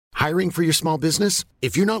Hiring for your small business?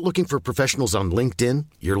 If you're not looking for professionals on LinkedIn,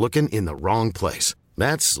 you're looking in the wrong place.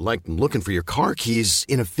 That's like looking for your car keys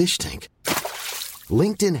in a fish tank.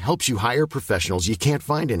 LinkedIn helps you hire professionals you can't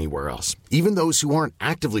find anywhere else, even those who aren't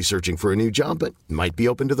actively searching for a new job but might be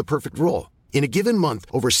open to the perfect role. In a given month,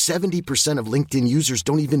 over 70% of LinkedIn users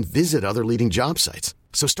don't even visit other leading job sites.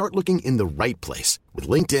 So start looking in the right place. With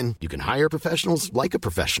LinkedIn, you can hire professionals like a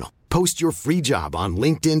professional. Post your free job on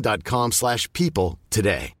linkedin.com/people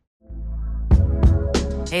today.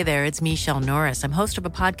 Hey there, it's Michelle Norris. I'm host of a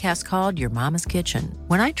podcast called Your Mama's Kitchen.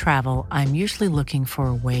 When I travel, I'm usually looking for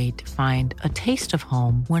a way to find a taste of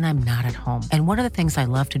home when I'm not at home. And one of the things I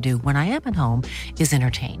love to do when I am at home is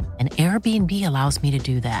entertain. And Airbnb allows me to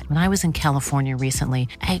do that. When I was in California recently,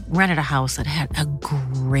 I rented a house that had a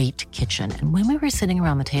great kitchen. And when we were sitting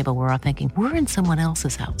around the table, we're all thinking, we're in someone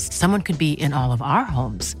else's house. Someone could be in all of our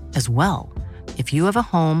homes as well. If you have a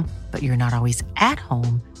home, but you're not always at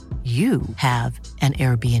home, you have an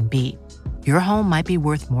Airbnb. Your home might be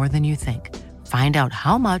worth more than you think. Find out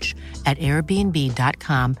how much at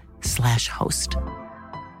airbnb.com/host. Down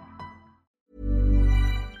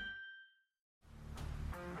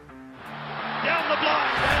the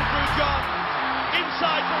blind, Andrew John.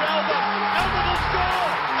 Inside for Elba. Elba will score.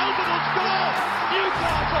 Elba will score.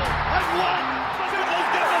 Newcastle have won. Sybil's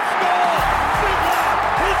going to score. Sybil,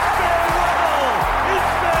 it's farewell. It's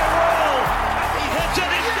farewell. He hits it.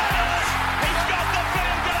 He's got it. He's got the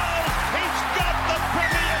field goal. He's got the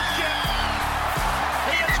premiership.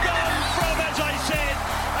 He has gone from, as I said,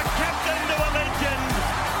 a captain to a legend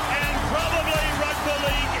and probably rugby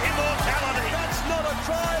league immortality. That's not a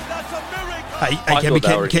try. That's a miracle. Hey,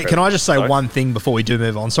 can I just say one thing before we do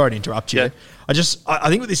move on? Sorry to interrupt you. Yeah. I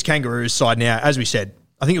think with this Kangaroos side now, as we said,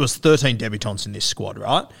 I think it was 13 debutants in this squad,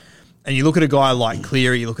 right? And you look at a guy like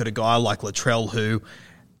Cleary, you look at a guy like Latrell, who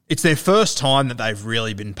it's their first time that they've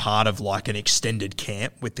really been part of like an extended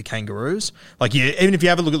camp with the Kangaroos. Like, even if you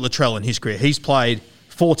have a look at Latrell in his career, he's played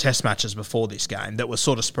 4 test matches before this game that were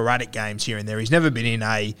sort of sporadic games here and there. He's never been in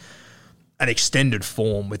an extended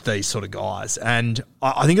form with these sort of guys. And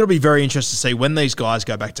I think it'll be very interesting to see when these guys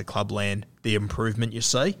go back to clubland, the improvement you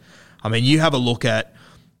see. I mean, you have a look at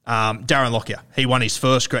Darren Lockyer. He won his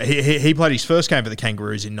first... He played his first game for the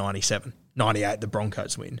Kangaroos in 97. 98, the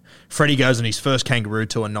Broncos win. Freddie goes on his first Kangaroo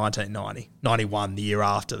tour in 1990. 91, the year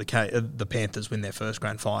after the Panthers win their first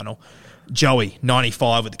grand final. Joey,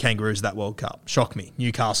 95 with the Kangaroos that World Cup. Shock me.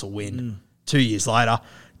 Newcastle win. 2 years later,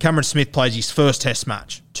 Cameron Smith plays his first test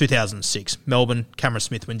match, 2006. Melbourne, Cameron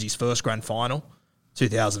Smith wins his first grand final,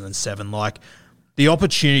 2007. Like, the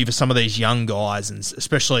opportunity for some of these young guys, and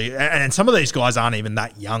especially, and some of these guys aren't even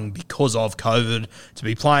that young because of COVID, to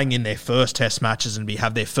be playing in their first test matches and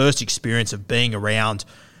have their first experience of being around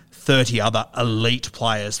 30 other elite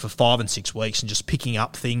players for 5 and 6 weeks and just picking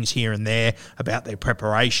up things here and there about their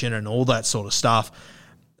preparation and all that sort of stuff.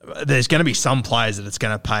 There's going to be some players that it's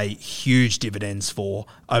going to pay huge dividends for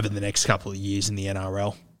over the next couple of years in the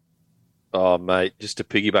NRL. Oh, mate, just to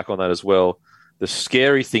piggyback on that as well, the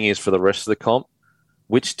scary thing is for the rest of the comp,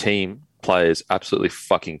 which team players absolutely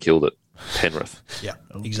fucking killed it? Penrith. Yeah,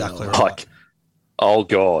 exactly right. Like, oh,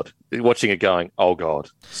 God. Watching it going, oh, God.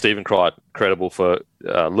 Stephen Crichton, incredible for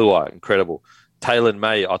Luai, incredible. Taylor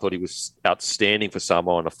May, I thought he was outstanding for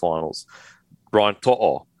Samoa in the finals. Brian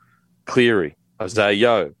To'o, Cleary, Isaiah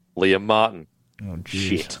Yeo, Liam Martin. Oh,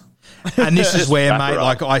 shit. And this is where, mate,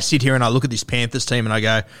 like, I sit here and I look at this Panthers team and I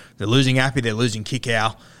go, they're losing Appy, they're losing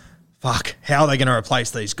Kickow. Fuck, how are they going to replace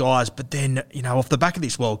these guys? But then, you know, off the back of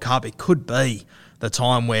this World Cup, it could be the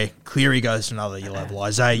time where Cleary goes to another level,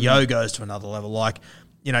 Isaiah Yeo goes to another level. Like,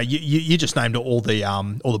 you know, you just named all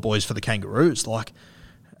the boys for the Kangaroos. Like,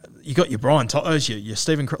 you got your Brian To'os, your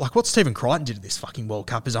Stephen, like what Stephen Crichton did at this fucking World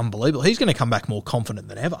Cup is unbelievable. He's going to come back more confident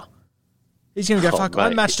than ever. He's going to go, fuck, mate. I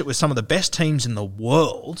matched it with some of the best teams in the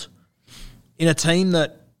world in a team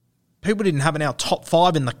that people didn't have in our top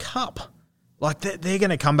 5 in the Cup. Like, they're going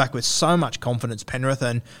to come back with so much confidence, Penrith,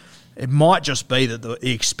 and it might just be that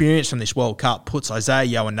the experience from this World Cup puts Isaiah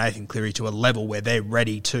Yeo and Nathan Cleary to a level where they're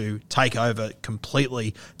ready to take over,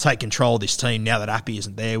 completely take control of this team now that Appy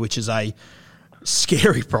isn't there, which is a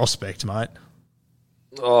scary prospect, mate.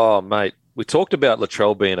 Oh, mate. We talked about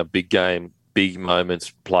Latrell being a big game, big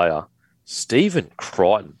moments player. Stephen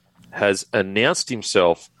Crichton has announced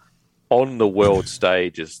himself on the world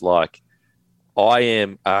stage as like, I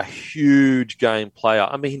am a huge game player.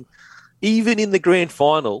 I mean, even in the grand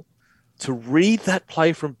final, to read that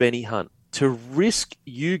play from Benny Hunt, to risk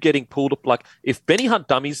you getting pulled up, like if Benny Hunt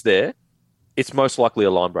dummies there, it's most likely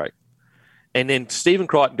a line break. And then Stephen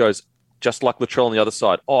Crichton goes, just like Latrell on the other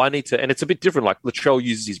side. Oh, I need to, and it's a bit different. Like Latrell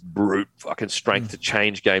uses his brute fucking strength to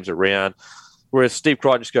change games around, whereas Steve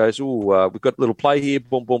Crichton just goes, we've got a little play here,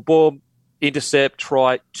 boom, boom, boom, intercept,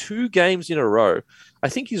 try 2 games in a row. I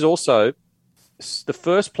think he's also the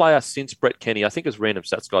first player since Brett Kenny, I think it was Random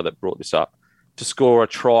Stats Guy that brought this up, to score a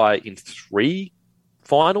try in 3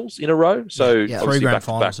 finals in a row. So 3 grand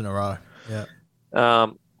finals in a row. Yeah.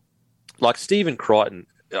 Like Stephen Crichton,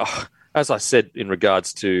 as I said in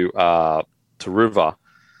regards to River,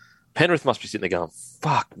 Penrith must be sitting there going,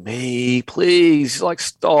 fuck me, please, like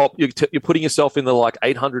stop. You're putting yourself in the like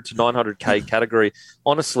 800 to 900K category.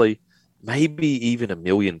 Honestly, maybe even $1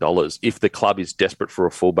 million if the club is desperate for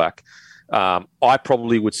a fullback. I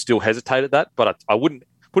probably would still hesitate at that, but I wouldn't.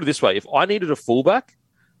 Put it this way, if I needed a fullback,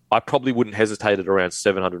 I probably wouldn't hesitate at around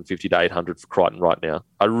 750 to 800 for Crichton right now.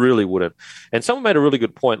 I really wouldn't. And someone made a really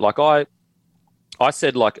good point. Like I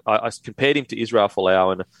said, like I compared him to Israel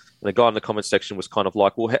Folau, and the guy in the comment section was kind of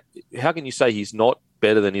like, well, how can you say he's not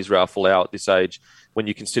better than Israel Folau at this age when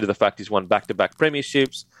you consider the fact he's won back-to-back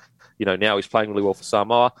premierships? You know, now he's playing really well for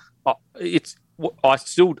Samoa. I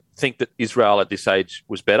still think that Israel at this age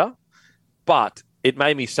was better, but it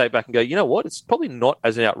made me sit back and go, you know what? It's probably not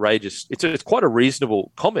as an outrageous. It's quite a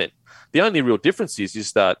reasonable comment. The only real difference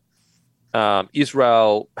is that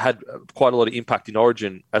Israel had quite a lot of impact in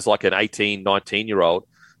Origin as like an 18, 19-year-old,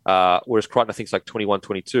 whereas Crichton, I think, is like 21,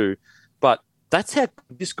 22. But that's how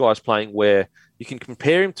this guy's playing, where you can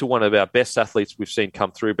compare him to one of our best athletes we've seen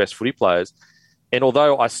come through, best footy players. And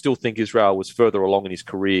although I still think Israel was further along in his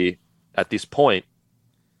career at this point,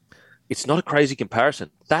 it's not a crazy comparison.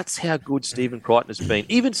 That's how good Stephen Crichton has been.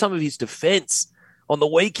 Even some of his defence on the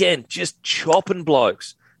weekend, just chopping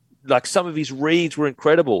blokes. Like some of his reads were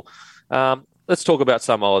incredible. Let's talk about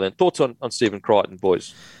Samoa then. Thoughts on Stephen Crichton,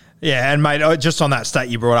 boys? Yeah, and mate, just on that stat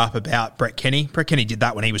you brought up about Brett Kenny. Brett Kenny did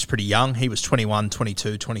that when he was pretty young. He was 21,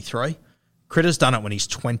 22, 23. Critter's done it when he's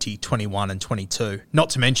 20, 21 and 22. Not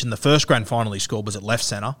to mention the first grand final he scored was at left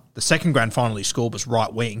centre. The second grand final he scored was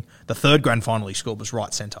right wing. The third grand final he scored was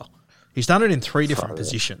right centre. He's done it in 3 different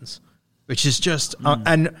positions, which is just...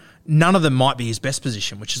 and none of them might be his best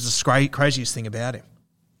position, which is the craziest thing about him.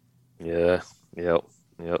 Yeah.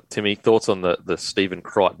 Timmy, thoughts on the Stephen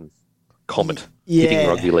Crichton comment hitting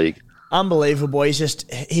rugby league? Unbelievable. He's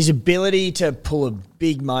just... His ability to pull a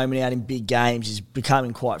big moment out in big games is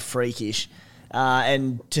becoming quite freakish.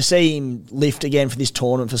 And to see him lift again for this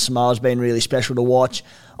tournament for Samoa has been really special to watch.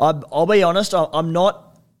 I'll be honest, I'm not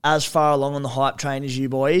as far along on the hype train as you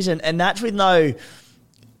boys, and that's with no...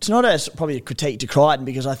 It's not probably a critique to Crichton,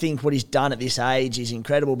 because I think what he's done at this age is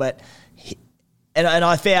incredible, but... And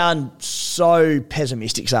I found so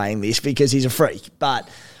pessimistic saying this because he's a freak, but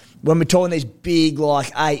when we're talking these big, like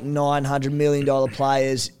 $800-900 million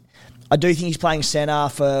players, I do think he's playing centre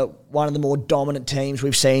for one of the more dominant teams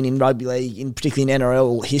we've seen in rugby league, particularly in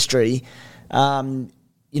NRL history.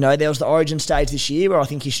 There was the Origin stage this year where I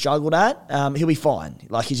think he struggled at. He'll be fine.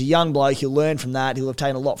 Like, he's a young bloke. He'll learn from that. He'll have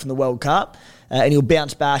taken a lot from the World Cup, and he'll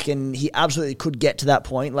bounce back, and he absolutely could get to that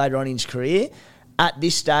point later on in his career. At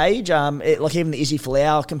this stage, like even the Izzy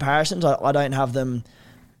Folau comparisons, I don't have them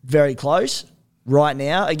very close right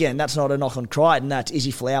now. Again, that's not a knock on Crichton. That's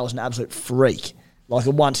Izzy Folau is an absolute freak, like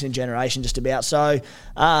a once-in-a-generation just about. So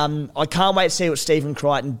I can't wait to see what Stephen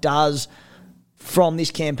Crichton does from this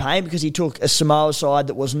campaign, because he took a Samoa side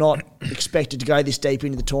that was not expected to go this deep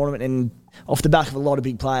into the tournament, and off the back of a lot of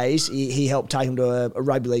big plays, he helped take them to a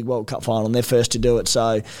Rugby League World Cup final, and they're first to do it.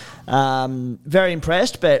 So very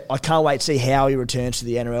impressed, but I can't wait to see how he returns to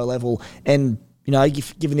the NRL level and,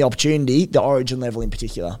 given the opportunity, the Origin level in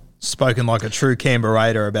particular. Spoken like a true Canberra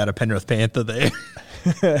Raider about a Penrith Panther there.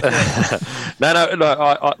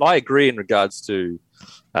 No, I agree in regards to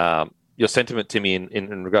your sentiment, Timmy,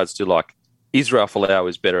 in regards to, like, Israel Folau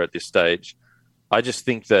is better at this stage. I just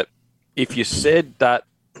think that if you said that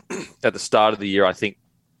at the start of the year, I think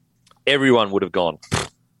everyone would have gone,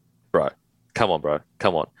 bro, come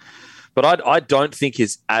on. But I don't think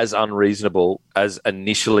it's as unreasonable as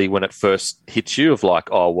initially when it first hits you of like,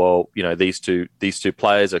 oh, well, these two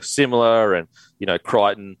players are similar, and,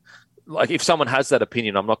 Crichton. Like, if someone has that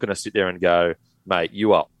opinion, I'm not going to sit there and go, mate,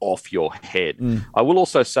 you are off your head. I will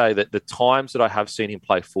also say that the times that I have seen him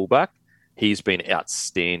play fullback, he's been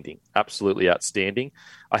outstanding, absolutely outstanding.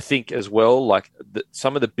 I think as well, like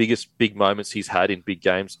some of the biggest big moments he's had in big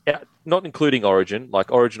games, not including Origin. Like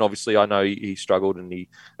Origin, obviously, I know he struggled and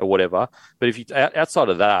or whatever. But if you outside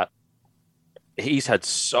of that, he's had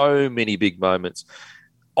so many big moments.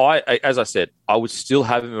 As I said, I would still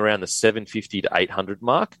have him around the 750 to 800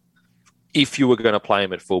 mark if you were going to play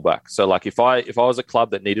him at fullback. So, like, if I was a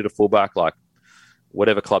club that needed a fullback, like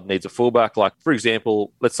whatever club needs a fullback. Like, for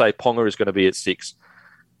example, let's say Ponga is going to be at 6.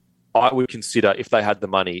 I would consider, if they had the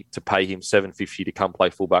money, to pay him $750 to come play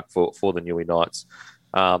fullback for the Newey Knights.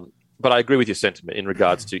 But I agree with your sentiment in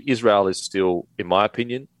regards to Israel is still, in my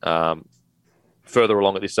opinion, further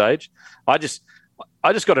along at this age. I just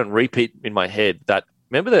got on repeat in my head that,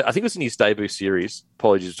 remember that, I think it was in his debut series,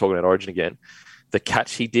 apologies for talking about Origin again, the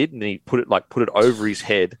catch he did, and he put it over his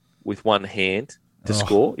head with one hand to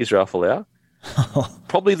score, Israel Folau.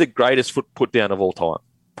 Probably the greatest put down of all time.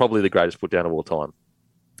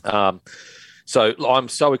 So I'm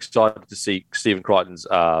so excited to see Stephen Crichton's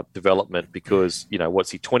development because,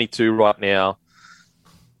 what's he, 22 right now?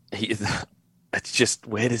 It's just,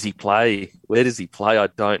 where does he play? I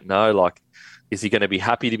don't know. Like, is he going to be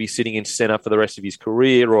happy to be sitting in centre for the rest of his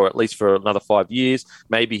career, or at least for another 5 years?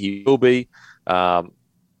 Maybe he will be.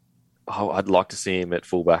 I'd like to see him at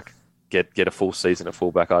fullback. Get a full season at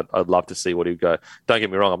fullback. I'd love to see what he'd go. Don't get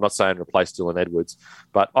me wrong, I'm not saying replace Dylan Edwards,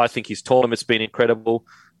 but I think his tournament's been incredible.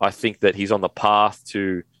 I think that he's on the path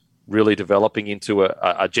to really developing into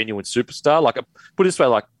a genuine superstar. Like, put it this way,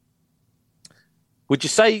 like, would you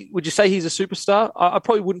say he's a superstar? I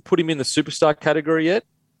probably wouldn't put him in the superstar category yet,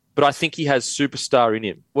 but I think he has superstar in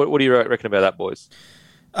him. What do you reckon about that, boys?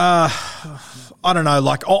 I don't know.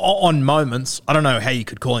 Like, on moments, I don't know how you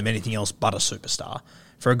could call him anything else but a superstar.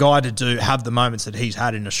 For a guy to have the moments that he's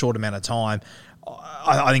had in a short amount of time,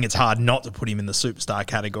 I think it's hard not to put him in the superstar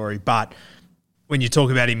category. But when you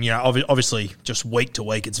talk about him, obviously just week to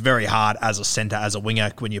week, it's very hard as a centre, as a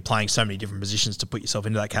winger, when you're playing so many different positions to put yourself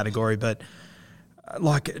into that category. But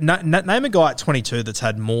like, name a guy at 22 that's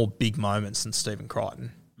had more big moments than Stephen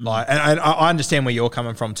Crichton. Like, and I understand where you're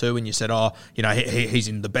coming from too when you said, he's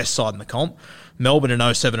in the best side in the comp. Melbourne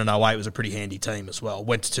in 07 and 08 was a pretty handy team as well.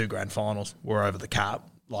 Went to 2 grand finals, were over the cap.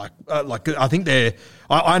 Like I think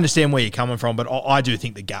I understand where you're coming from, but I do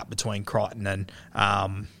think the gap between Crichton and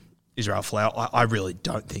Israel Folau, I really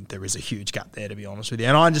don't think there is a huge gap there, to be honest with you.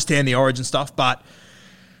 And I understand the Origin stuff, but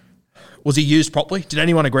was he used properly? Did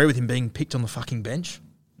anyone agree with him being picked on the fucking bench?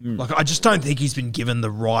 Like, I just don't think he's been given the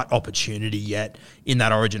right opportunity yet in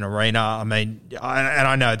that Origin arena. I mean,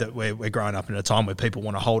 I know that we're growing up in a time where people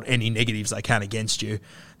want to hold any negatives they can against you.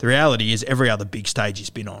 The reality is, every other big stage he's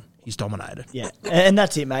been on, he's dominated. Yeah, and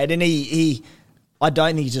that's it, mate. And I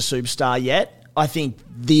don't think he's a superstar yet. I think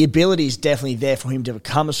the ability is definitely there for him to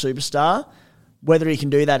become a superstar. Whether he can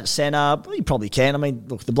do that at centre, he probably can. I mean,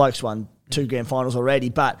 look, the bloke's won 2 grand finals already,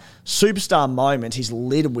 but superstar moment, he's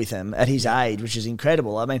littered with them at his age, which is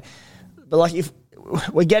incredible. I mean, but like, if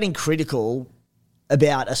we're getting critical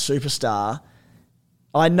about a superstar,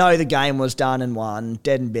 I know the game was done and won,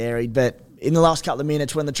 dead and buried, but in the last couple of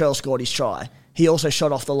minutes when Latrell scored his try, he also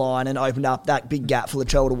shot off the line and opened up that big gap for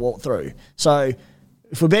Latrell to walk through. So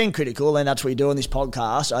if we're being critical, and that's what we do on this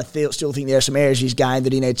podcast, I still think there are some areas of his game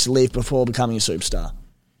that he needs to live before becoming a superstar.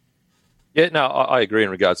 Yeah, no, I agree in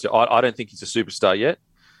regards to, I don't think he's a superstar yet,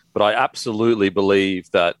 but I absolutely believe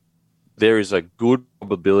that there is a good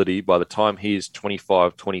probability by the time he is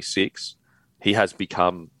 25, 26, he has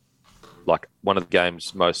become like one of the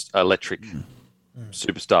game's most electric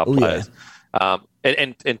superstar players. Yeah.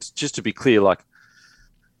 And just to be clear, like,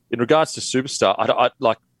 in regards to superstar, I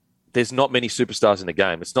like, there's not many superstars in the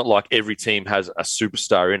game. It's not like every team has a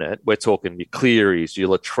superstar in it. We're talking your Clearys,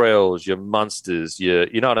 your Latrells, your Munsters,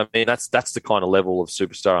 you know what I mean? That's the kind of level of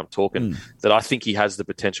superstar I'm talking that I think he has the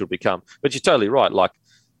potential to become. But you're totally right. Like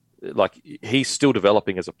he's still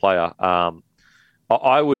developing as a player.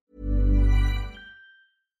 I would.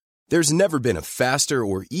 There's never been a faster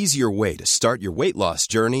or easier way to start your weight loss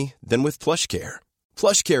journey than with PlushCare.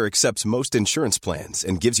 PlushCare accepts most insurance plans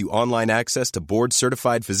and gives you online access to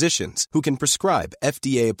board-certified physicians who can prescribe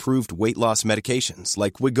FDA-approved weight loss medications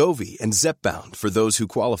like Wegovy and Zepbound for those who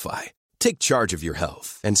qualify. Take charge of your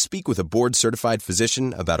health and speak with a board-certified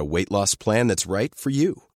physician about a weight loss plan that's right for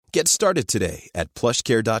you. Get started today at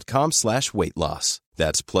plushcare.com/weight-loss.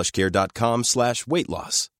 That's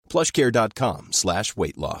plushcare.com/weight-loss.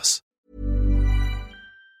 plushcare.com/weight-loss.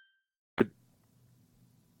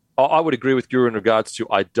 I would agree with Guru in regards to,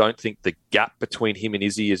 I don't think the gap between him and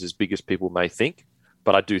Izzy is as big as people may think,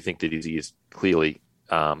 but I do think that Izzy is clearly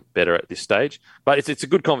better at this stage. But it's a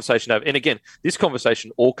good conversation to have. And again, this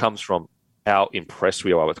conversation all comes from how impressed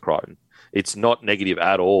we are with Crichton. It's not negative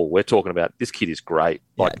at all. We're talking about, this kid is great.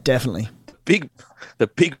 Like, yeah, definitely. The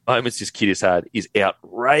big moments this kid has had is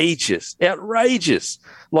outrageous.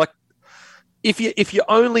 Like, if you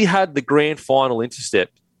only had the grand final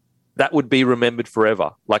intercept, that would be remembered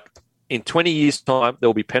forever. Like, in 20 years' time, there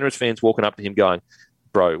will be Penrith fans walking up to him going,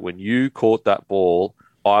 bro, when you caught that ball,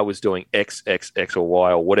 I was doing X, X, X, or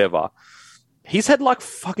Y, or whatever. He's had like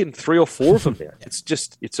fucking 3 or 4 of them now. It's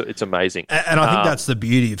just, it's amazing. And I think that's the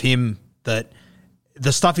beauty of him, that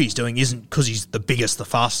the stuff he's doing isn't because he's the biggest, the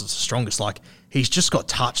fastest, the strongest. Like, he's just got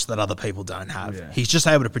touch that other people don't have. Yeah. He's just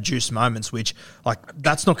able to produce moments which, like,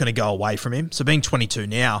 that's not going to go away from him. So being 22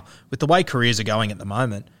 now, with the way careers are going at the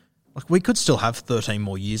moment, like, we could still have 13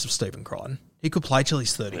 more years of Stephen Crichton. He could play till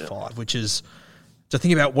he's 35, which is, to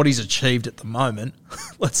think about what he's achieved at the moment,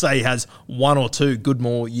 let's say he has 1 or 2 good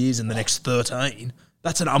more years in the next 13,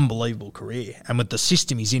 that's an unbelievable career. And with the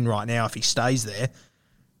system he's in right now, if he stays there,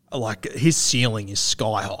 like, his ceiling is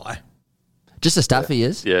sky high. Just a stat for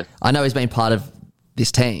years. Yeah. I know he's been part of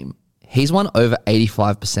this team. He's won over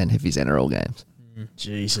 85% of his NRL games.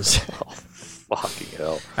 Jesus. Fucking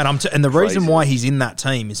hell. And the reason why he's in that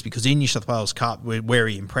team is because in New South Wales Cup, where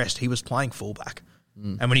he impressed, he was playing fullback.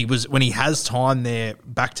 And when he has time there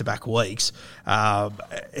back-to-back weeks,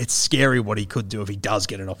 it's scary what he could do if he does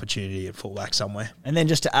get an opportunity at fullback somewhere. And then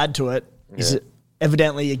just to add to it, is it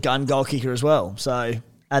evidently a gun goal kicker as well. So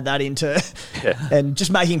add that into and just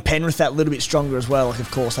making Penrith that little bit stronger as well. Like, of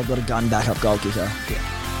course, they've got a gun backup goal kicker.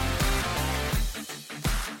 Yeah.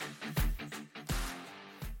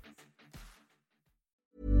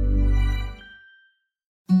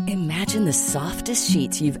 Imagine the softest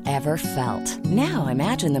sheets you've ever felt. Now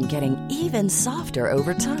imagine them getting even softer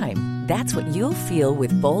over time. That's what you'll feel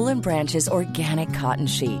with Boll & Branch's organic cotton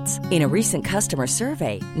sheets. In a recent customer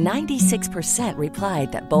survey, 96%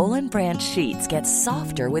 replied that Boll & Branch sheets get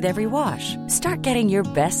softer with every wash. Start getting your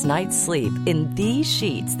best night's sleep in these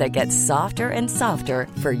sheets that get softer and softer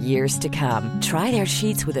for years to come. Try their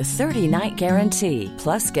sheets with a 30-night guarantee.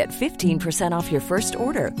 Plus, get 15% off your first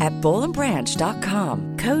order at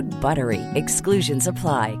bollandbranch.com. Code BUTTERY. Exclusions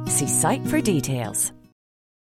apply. See site for details.